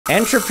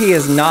Entropy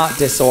is not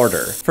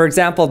disorder. For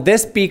example,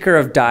 this beaker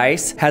of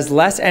dice has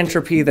less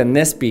entropy than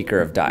this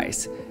beaker of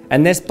dice.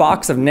 And this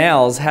box of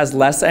nails has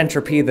less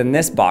entropy than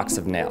this box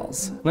of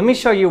nails. Let me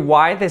show you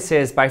why this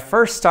is by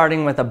first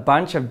starting with a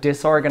bunch of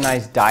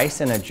disorganized dice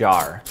in a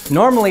jar.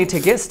 Normally, to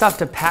get stuff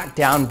to pack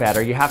down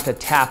better, you have to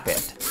tap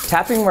it.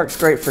 Tapping works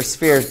great for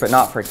spheres, but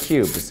not for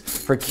cubes.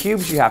 For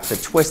cubes, you have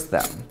to twist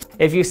them.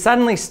 If you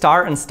suddenly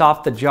start and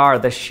stop the jar,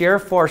 the shear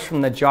force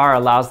from the jar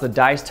allows the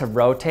dice to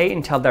rotate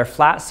until their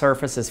flat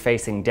surface is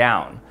facing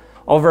down.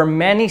 Over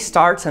many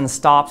starts and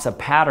stops, a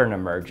pattern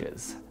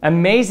emerges.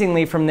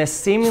 Amazingly, from this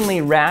seemingly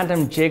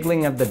random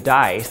jiggling of the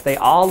dice, they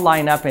all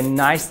line up in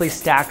nicely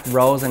stacked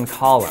rows and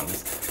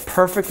columns,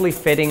 perfectly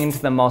fitting into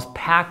the most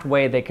packed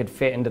way they could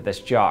fit into this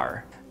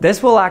jar.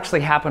 This will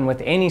actually happen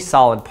with any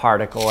solid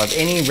particle of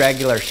any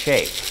regular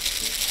shape.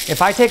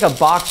 If I take a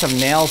box of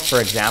nails, for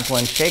example,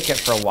 and shake it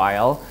for a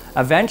while,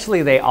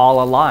 eventually they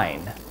all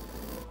align.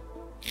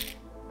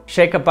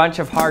 Shake a bunch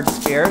of hard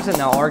spheres and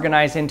they'll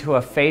organize into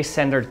a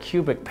face-centered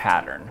cubic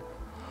pattern.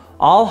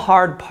 All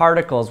hard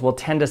particles will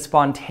tend to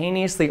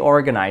spontaneously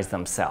organize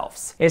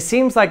themselves. It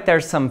seems like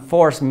there's some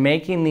force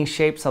making these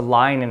shapes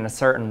align in a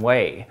certain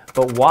way.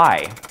 But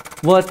why?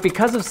 Well, it's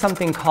because of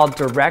something called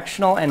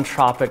directional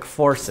entropic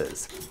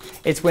forces.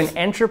 It's when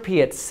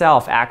entropy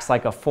itself acts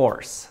like a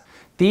force.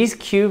 These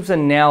cubes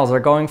and nails are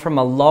going from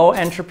a low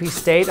entropy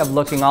state of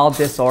looking all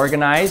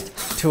disorganized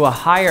to a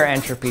higher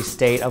entropy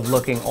state of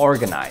looking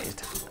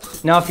organized.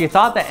 Now, if you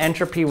thought that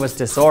entropy was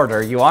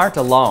disorder, you aren't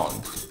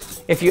alone.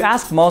 If you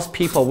ask most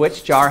people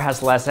which jar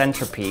has less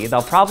entropy,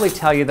 they'll probably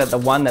tell you that the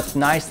one that's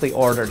nicely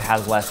ordered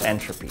has less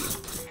entropy.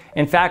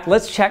 In fact,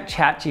 let's check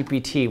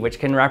ChatGPT, which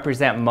can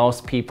represent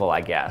most people,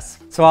 I guess.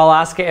 So I'll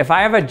ask it, if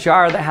I have a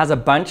jar that has a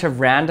bunch of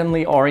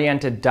randomly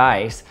oriented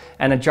dice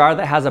and a jar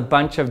that has a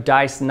bunch of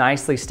dice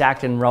nicely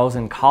stacked in rows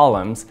and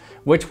columns,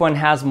 which one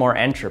has more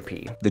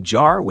entropy? The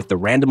jar with the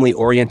randomly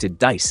oriented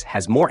dice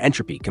has more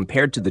entropy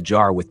compared to the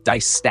jar with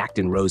dice stacked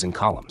in rows and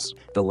columns.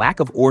 The lack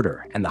of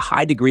order and the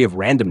high degree of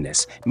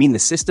randomness mean the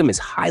system is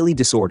highly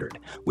disordered,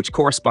 which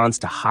corresponds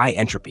to high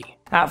entropy.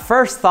 At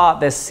first thought,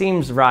 this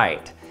seems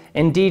right.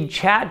 Indeed,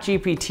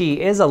 ChatGPT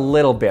is a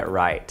little bit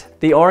right.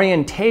 The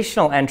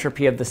orientational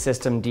entropy of the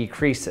system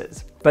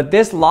decreases. But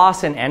this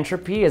loss in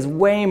entropy is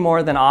way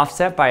more than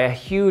offset by a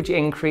huge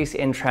increase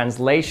in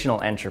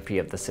translational entropy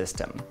of the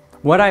system.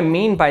 What I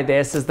mean by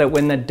this is that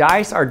when the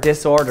dice are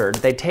disordered,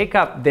 they take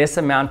up this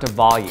amount of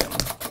volume.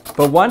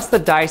 But once the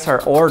dice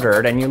are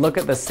ordered and you look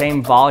at the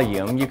same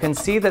volume, you can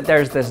see that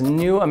there's this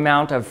new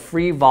amount of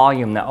free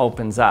volume that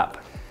opens up.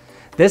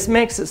 This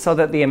makes it so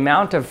that the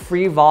amount of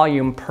free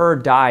volume per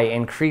die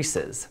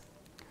increases.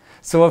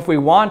 So if we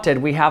wanted,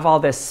 we have all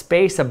this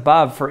space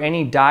above for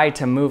any die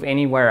to move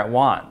anywhere it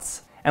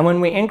wants. And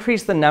when we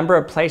increase the number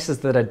of places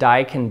that a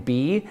die can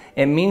be,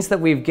 it means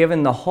that we've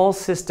given the whole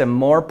system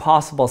more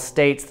possible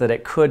states that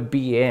it could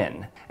be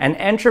in. And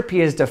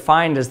entropy is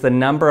defined as the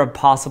number of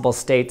possible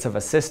states of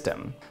a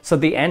system. So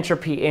the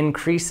entropy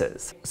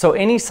increases. So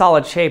any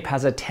solid shape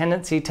has a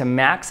tendency to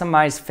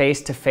maximize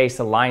face-to-face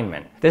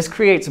alignment. This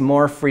creates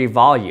more free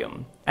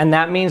volume. And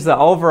that means that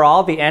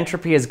overall the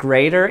entropy is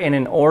greater in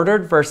an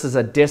ordered versus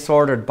a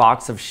disordered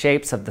box of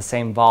shapes of the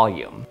same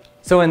volume.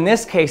 So in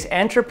this case,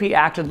 entropy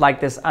acted like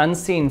this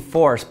unseen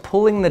force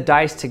pulling the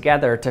dice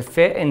together to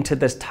fit into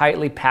this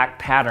tightly packed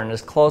pattern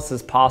as close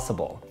as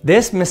possible.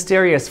 This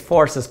mysterious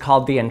force is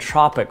called the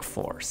entropic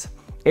force.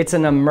 It's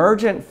an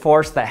emergent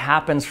force that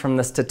happens from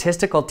the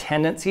statistical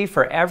tendency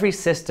for every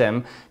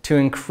system to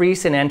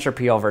increase in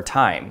entropy over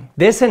time.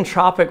 This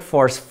entropic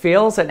force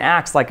feels and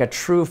acts like a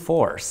true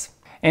force.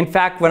 In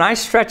fact, when I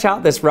stretch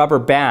out this rubber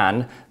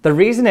band, the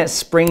reason it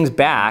springs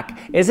back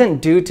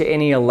isn't due to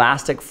any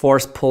elastic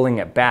force pulling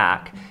it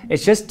back.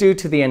 It's just due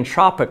to the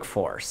entropic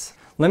force.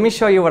 Let me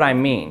show you what I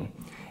mean.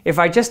 If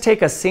I just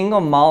take a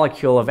single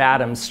molecule of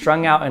atoms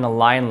strung out in a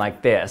line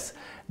like this,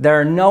 there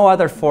are no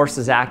other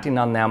forces acting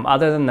on them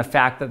other than the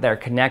fact that they're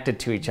connected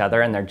to each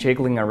other and they're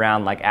jiggling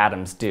around like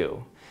atoms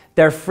do.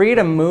 They're free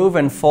to move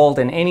and fold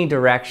in any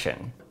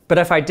direction. But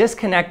if I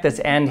disconnect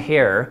this end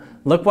here,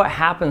 look what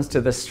happens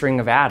to the string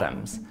of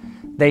atoms.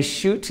 They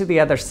shoot to the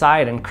other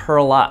side and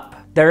curl up.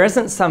 There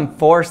isn't some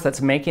force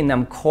that's making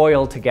them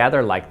coil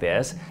together like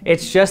this.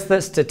 It's just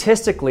that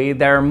statistically,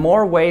 there are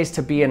more ways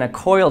to be in a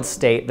coiled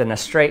state than a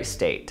straight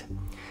state.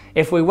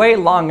 If we wait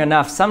long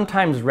enough,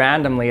 sometimes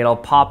randomly it'll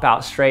pop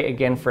out straight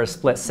again for a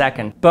split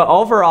second. But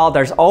overall,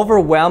 there's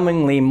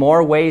overwhelmingly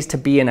more ways to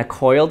be in a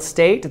coiled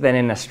state than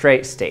in a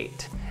straight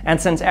state. And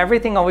since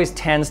everything always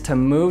tends to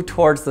move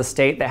towards the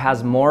state that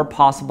has more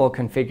possible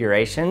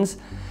configurations,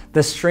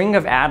 the string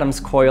of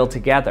atoms coil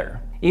together.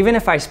 Even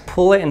if I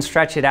pull it and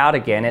stretch it out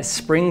again, it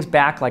springs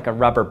back like a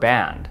rubber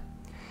band.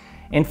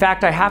 In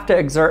fact, I have to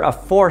exert a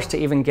force to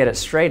even get it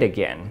straight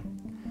again.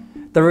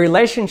 The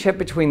relationship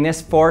between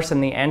this force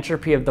and the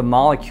entropy of the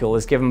molecule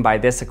is given by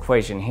this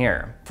equation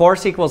here.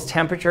 Force equals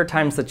temperature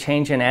times the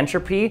change in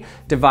entropy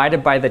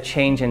divided by the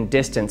change in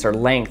distance or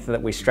length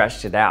that we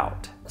stretched it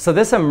out. So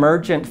this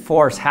emergent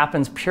force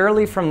happens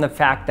purely from the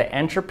fact that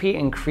entropy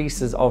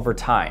increases over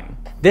time.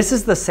 This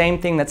is the same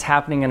thing that's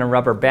happening in a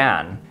rubber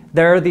band.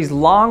 There are these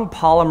long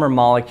polymer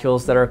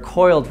molecules that are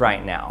coiled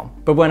right now,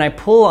 but when I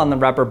pull on the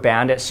rubber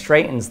band, it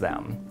straightens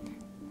them.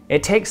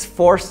 It takes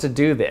force to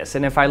do this,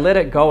 and if I let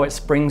it go, it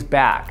springs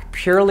back,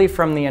 purely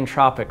from the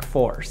entropic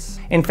force.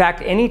 In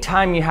fact,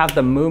 anytime you have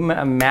the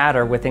movement of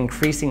matter with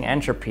increasing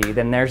entropy,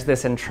 then there's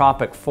this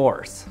entropic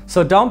force.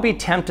 So don't be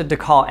tempted to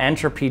call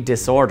entropy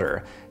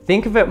disorder.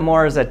 Think of it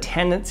more as a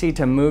tendency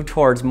to move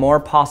towards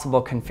more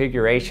possible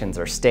configurations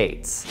or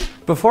states.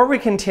 Before we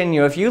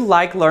continue, if you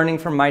like learning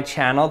from my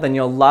channel, then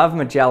you'll love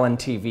Magellan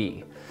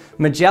TV.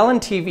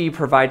 Magellan TV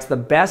provides the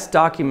best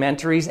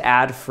documentaries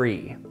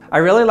ad-free. I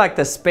really like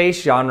the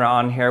space genre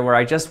on here, where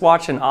I just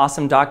watched an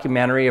awesome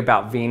documentary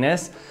about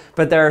Venus,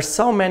 but there are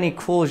so many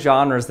cool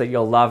genres that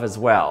you'll love as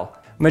well.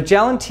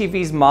 Magellan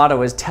TV's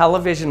motto is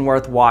television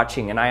worth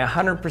watching, and I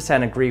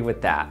 100% agree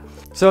with that.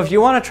 So if you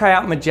want to try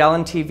out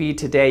Magellan TV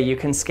today, you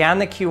can scan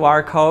the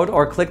QR code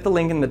or click the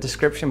link in the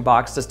description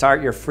box to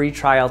start your free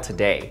trial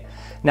today.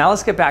 Now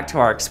let's get back to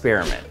our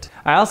experiment.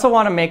 I also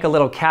want to make a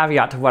little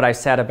caveat to what I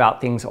said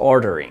about things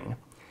ordering.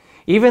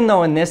 Even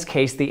though in this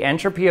case the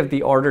entropy of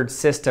the ordered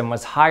system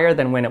was higher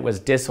than when it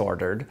was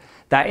disordered,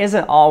 that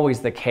isn't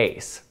always the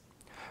case.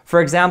 For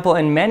example,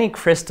 in many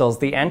crystals,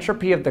 the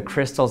entropy of the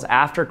crystals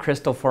after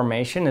crystal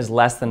formation is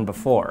less than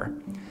before.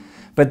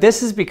 But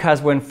this is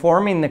because when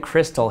forming the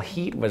crystal,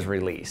 heat was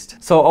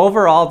released. So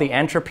overall, the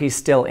entropy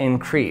still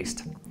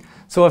increased.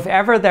 So if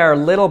ever there are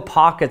little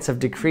pockets of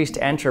decreased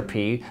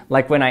entropy,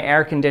 like when I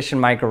air condition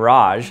my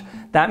garage,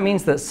 that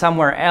means that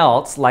somewhere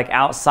else, like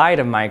outside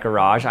of my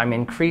garage, I'm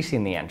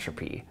increasing the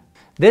entropy.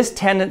 This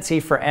tendency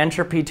for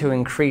entropy to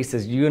increase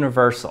is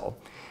universal.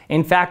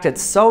 In fact,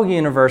 it's so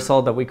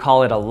universal that we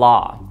call it a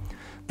law.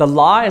 The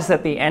law is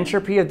that the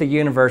entropy of the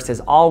universe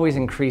is always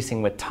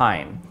increasing with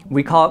time.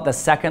 We call it the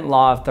second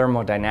law of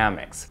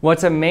thermodynamics.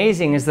 What's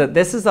amazing is that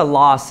this is a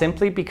law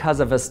simply because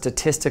of a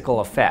statistical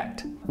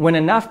effect. When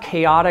enough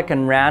chaotic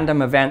and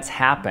random events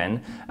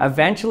happen,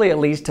 eventually it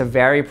leads to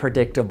very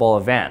predictable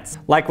events.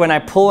 Like when I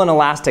pull an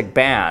elastic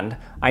band,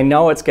 I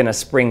know it's going to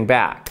spring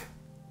back.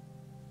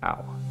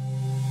 Ow.